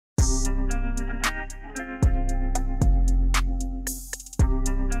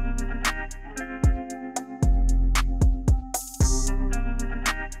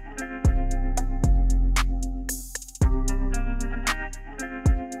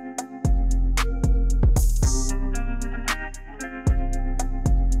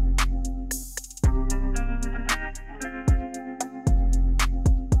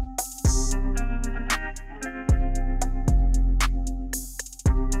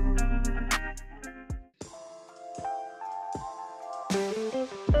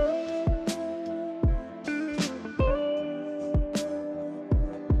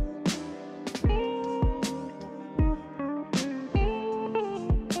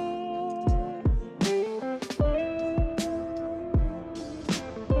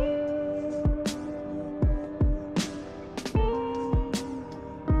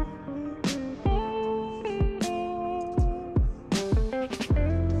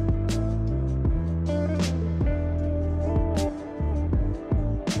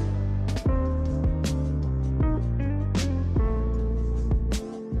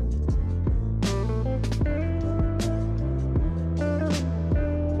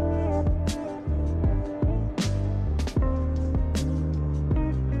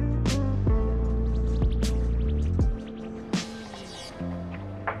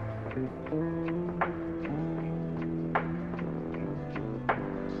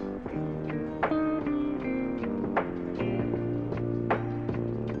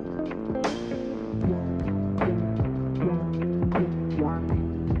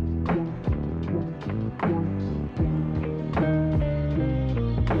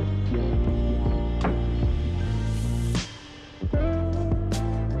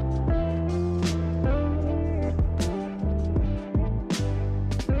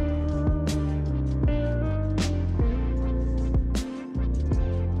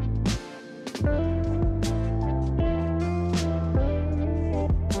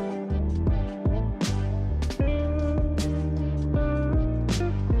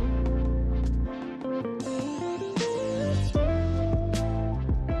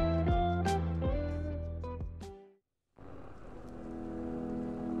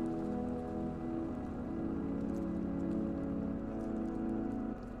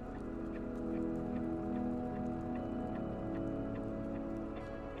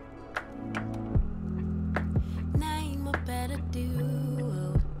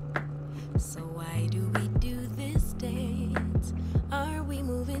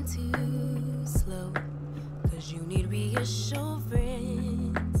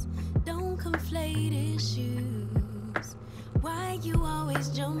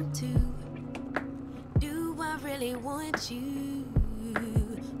want you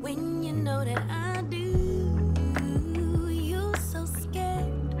when you know that I do. You so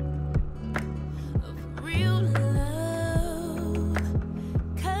scared of real love,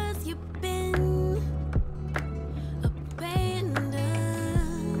 'cause you've been abandoned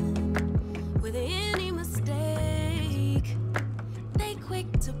with any mistake. They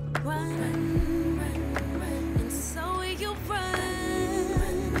quick to run, and so you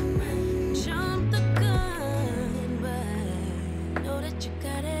run, jump the gun, but know that you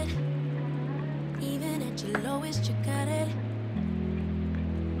got it. Even at your lowest, you got it.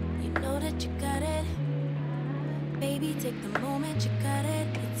 You know that you got it. Baby, take the moment, you got it.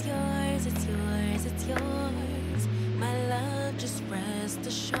 It's yours, it's yours, it's yours. My love, just rest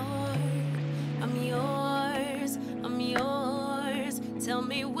assured. I'm yours, I'm yours. Tell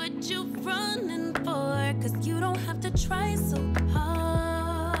me what you running for, 'cause you don't have to try so hard.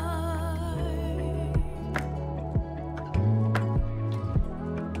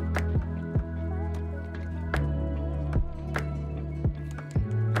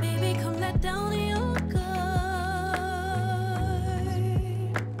 Baby, come let down your guard.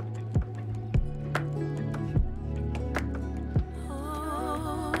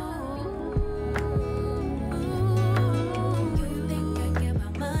 You think I care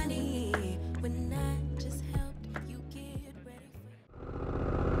about money when I just helped you get ready for.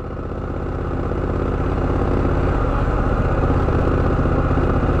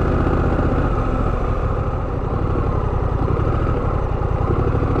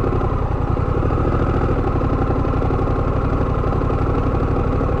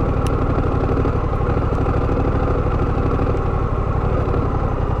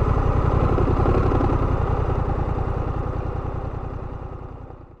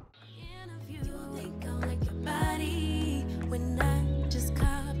 You think I like your body when I just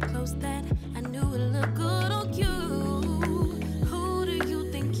cop close that I knew it looked good on you. Who do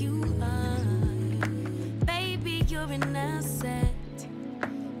you think you are? Baby, you're an asset.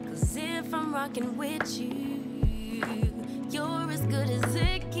 'Cause if I'm rocking with you, you're as good as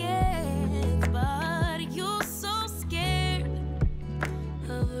it gets. But you're so scared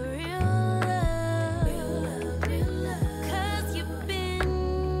of real love, 'cause you've been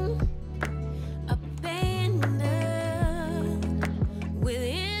abandoned with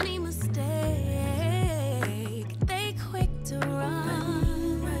any mistake. They quick to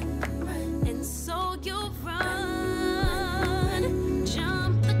run, and so you run,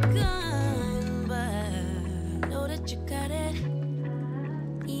 jump the gun, but know that you got it.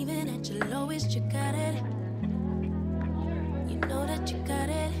 Even at your lowest, you got it. You know that you got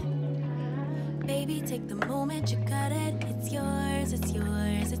it. Baby, take the moment, you got it. It's yours, it's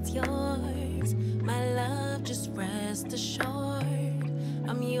yours, it's yours. My love, just rest assured.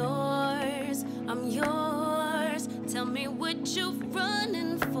 I'm yours, I'm yours. Tell me what you're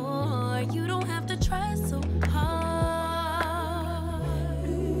running for. You don't have to try so hard.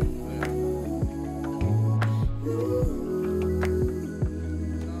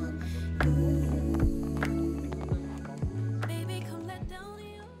 Baby, come let down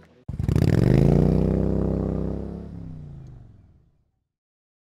your.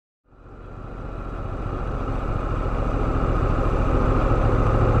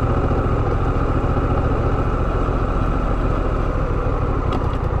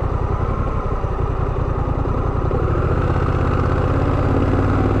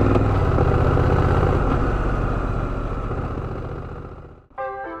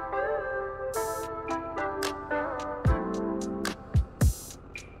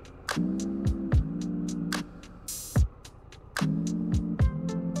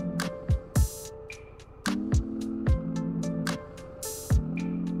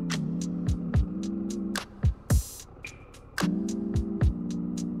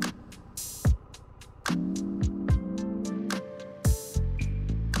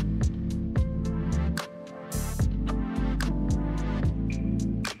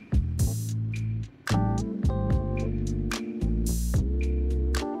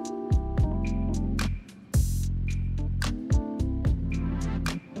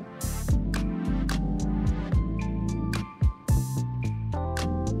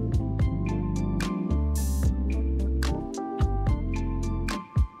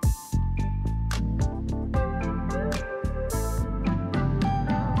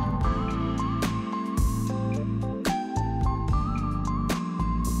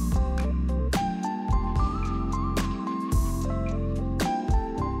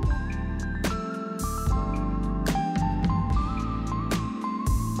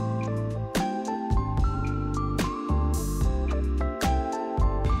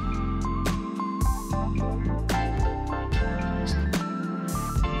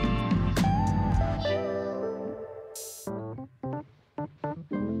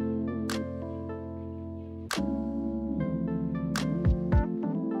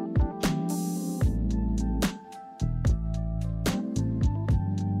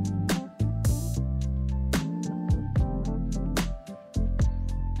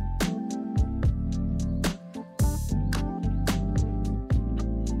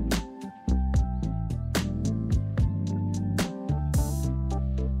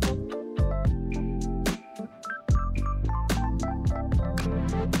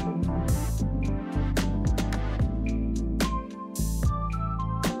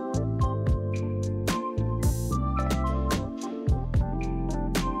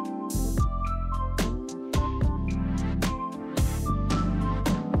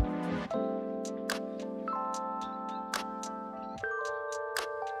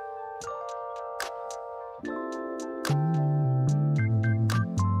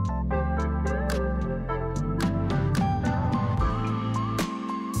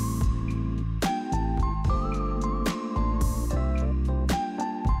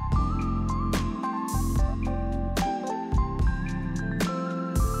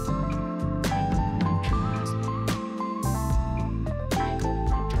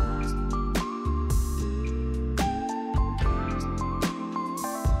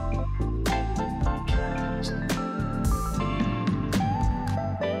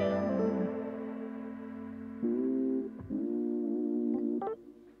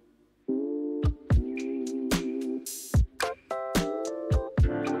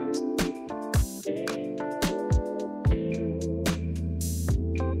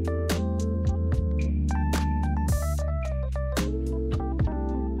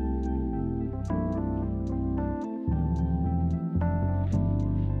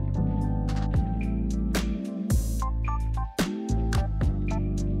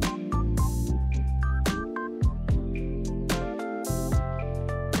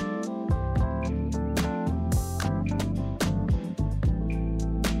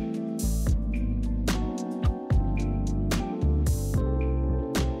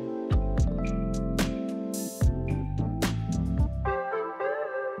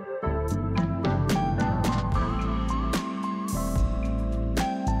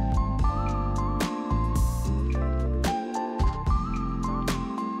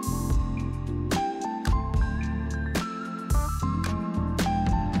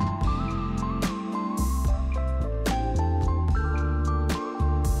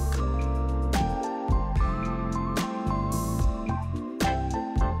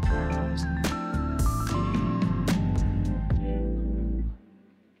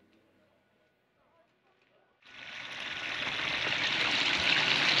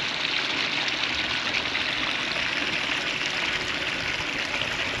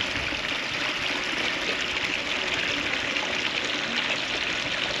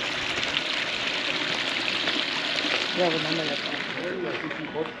 Я бы намерен.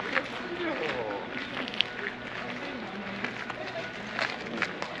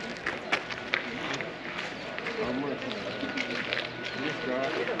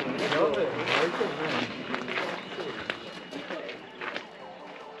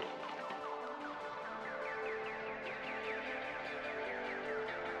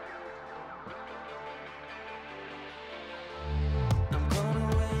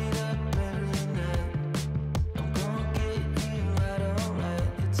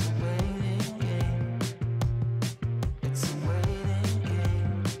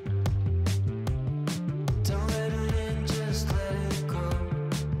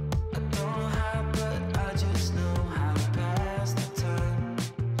 I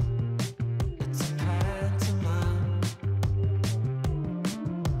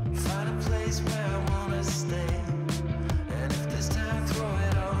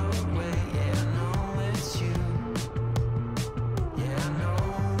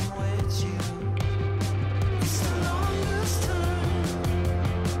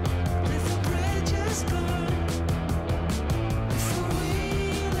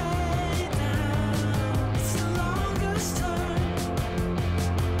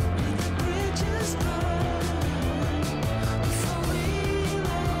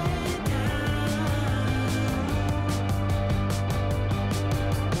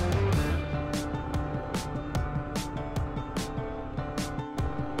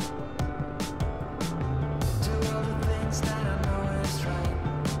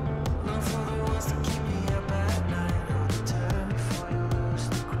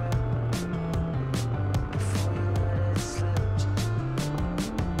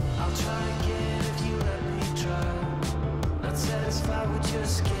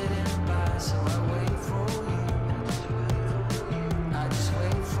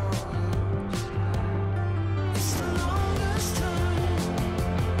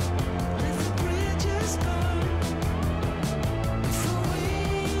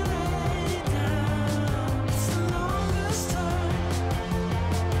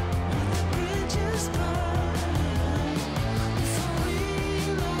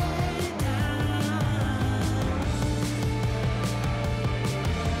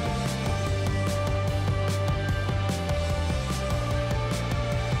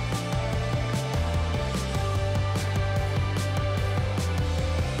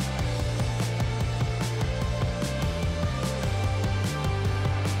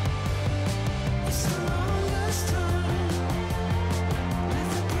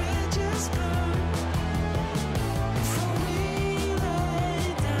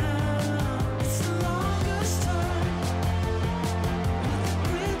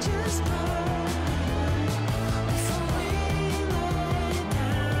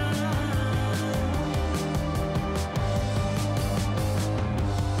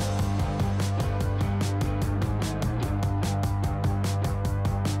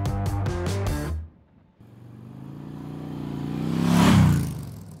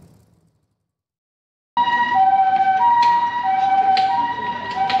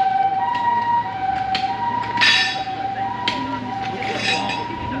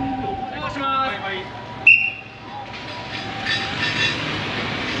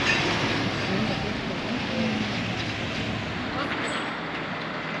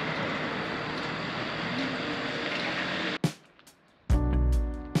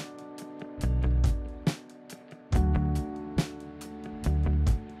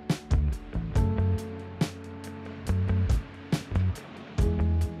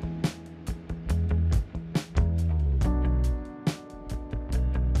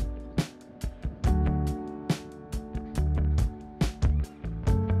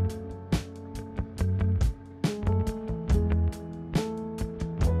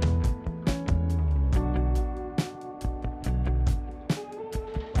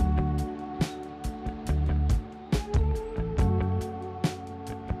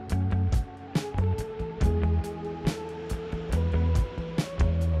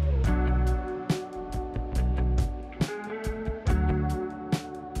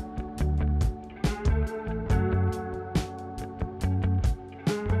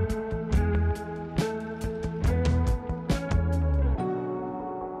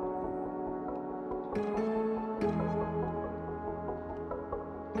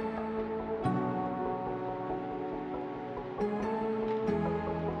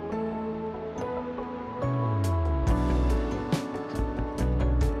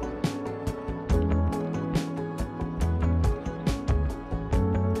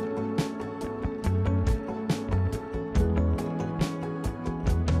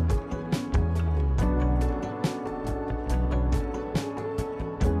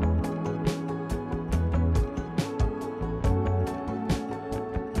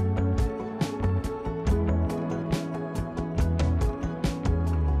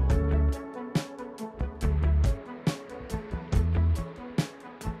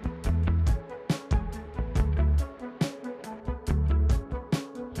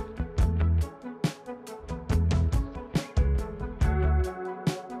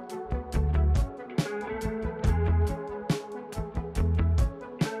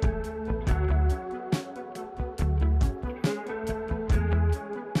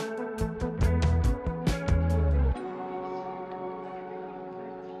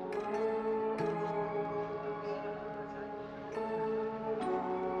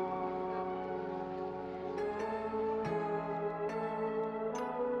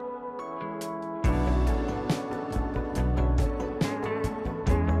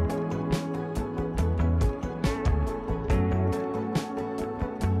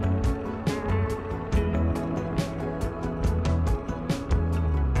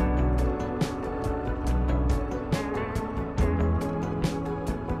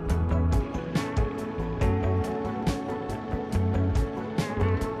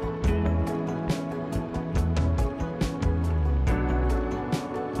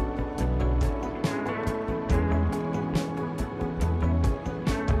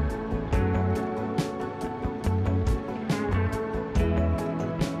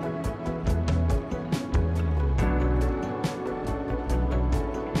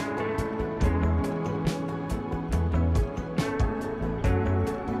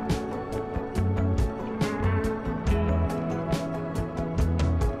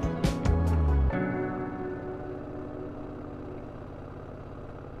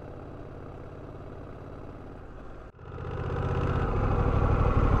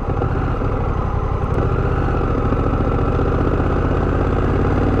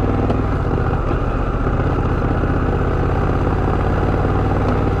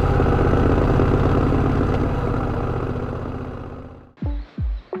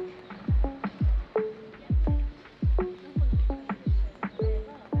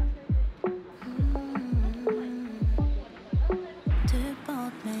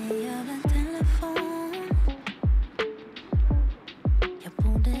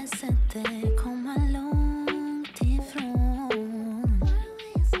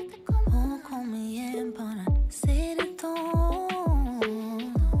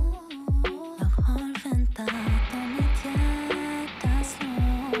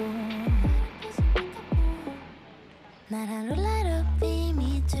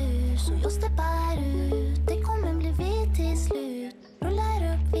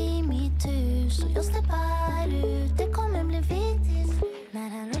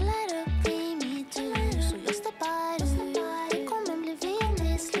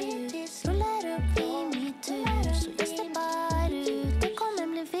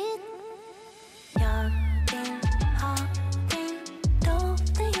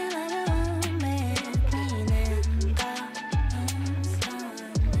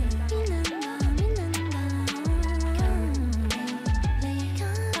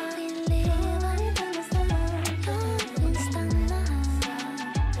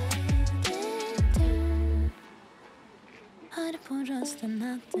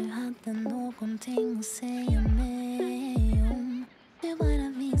någonting att säga mig om. Du bara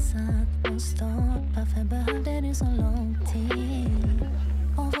visat på start. Varför behövde du så lång tid?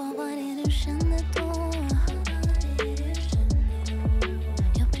 Och vad var det du kände då?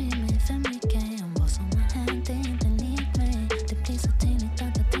 Jag bryr mig för mycket om vad som har hänt. Det är inte likt mig. Det blir så tydligt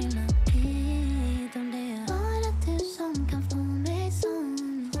att jag trillar dit. Och det är bara du som kan få mig sån.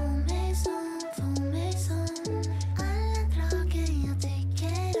 Få mig sån, få mig sån. Alla dragen jag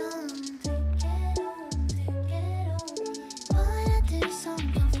tycker om. Bara du som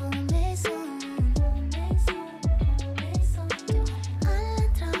kan få mig sån. Alla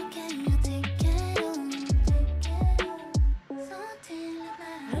dragen jag tycker om. Så till och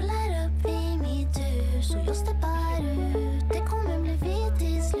med rullar upp i mitt hus och jag steppar ut. Det kommer bli vitt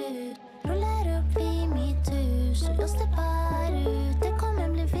till slut. Rullar upp i mitt hus och jag steppar ut. Det kommer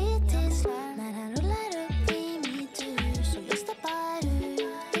bli vitt till slut. När han rullar upp i mitt hus och jag steppar ut.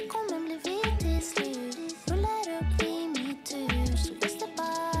 Det kommer bli vitt till slut. Rullar upp i mitt hus och jag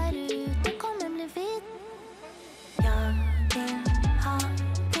steppar ut. Det kommer bli vitt. Jag vill ha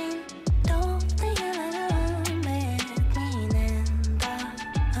din doft i hela rummet. Min enda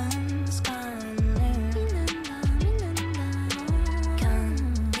önskan nu. Min enda. Kan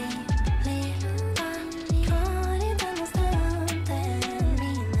vi leva kvar i denna stunden?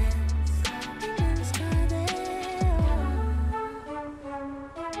 Min älskade.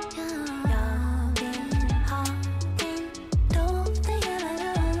 Jag vill ha din doft i hela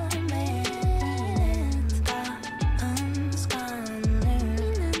rummet. Min enda önskan nu.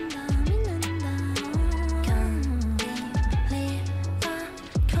 Min enda. Kan vi leva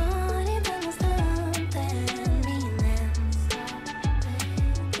kvar i denna stunden? Min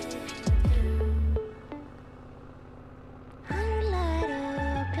Han rullar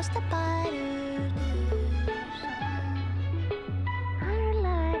upp, jag steppar ut. Han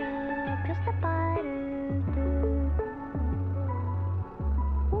rullar upp, jag steppar ut.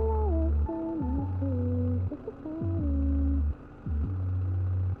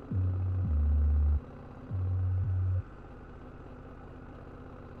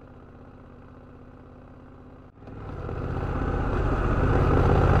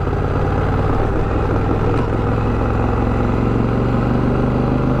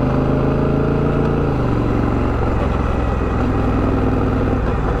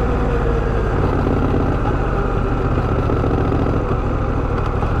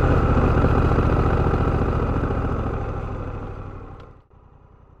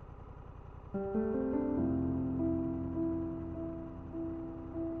 す。